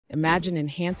Imagine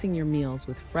enhancing your meals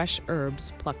with fresh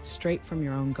herbs plucked straight from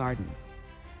your own garden.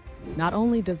 Not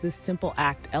only does this simple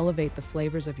act elevate the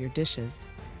flavors of your dishes,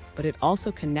 but it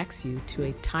also connects you to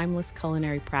a timeless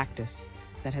culinary practice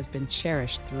that has been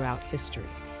cherished throughout history.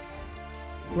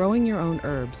 Growing your own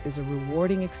herbs is a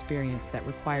rewarding experience that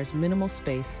requires minimal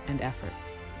space and effort.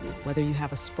 Whether you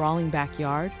have a sprawling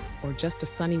backyard or just a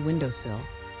sunny windowsill,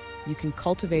 you can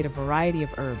cultivate a variety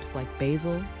of herbs like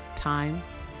basil, thyme,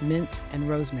 mint, and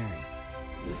rosemary.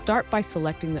 Start by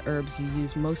selecting the herbs you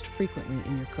use most frequently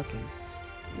in your cooking.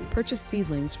 Purchase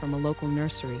seedlings from a local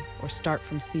nursery or start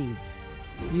from seeds.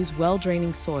 Use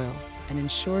well-draining soil and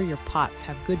ensure your pots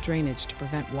have good drainage to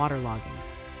prevent waterlogging.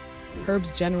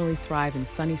 Herbs generally thrive in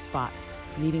sunny spots,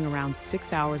 needing around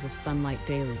 6 hours of sunlight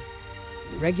daily.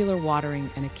 Regular watering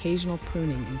and occasional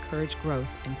pruning encourage growth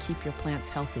and keep your plants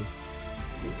healthy.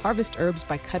 Harvest herbs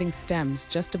by cutting stems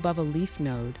just above a leaf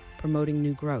node, promoting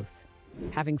new growth.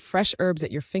 Having fresh herbs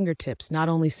at your fingertips not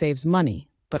only saves money,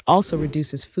 but also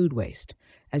reduces food waste,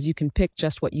 as you can pick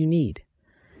just what you need.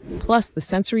 Plus, the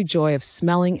sensory joy of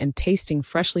smelling and tasting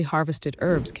freshly harvested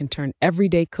herbs can turn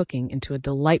everyday cooking into a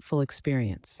delightful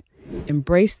experience.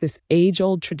 Embrace this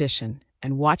age-old tradition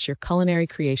and watch your culinary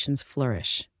creations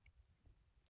flourish.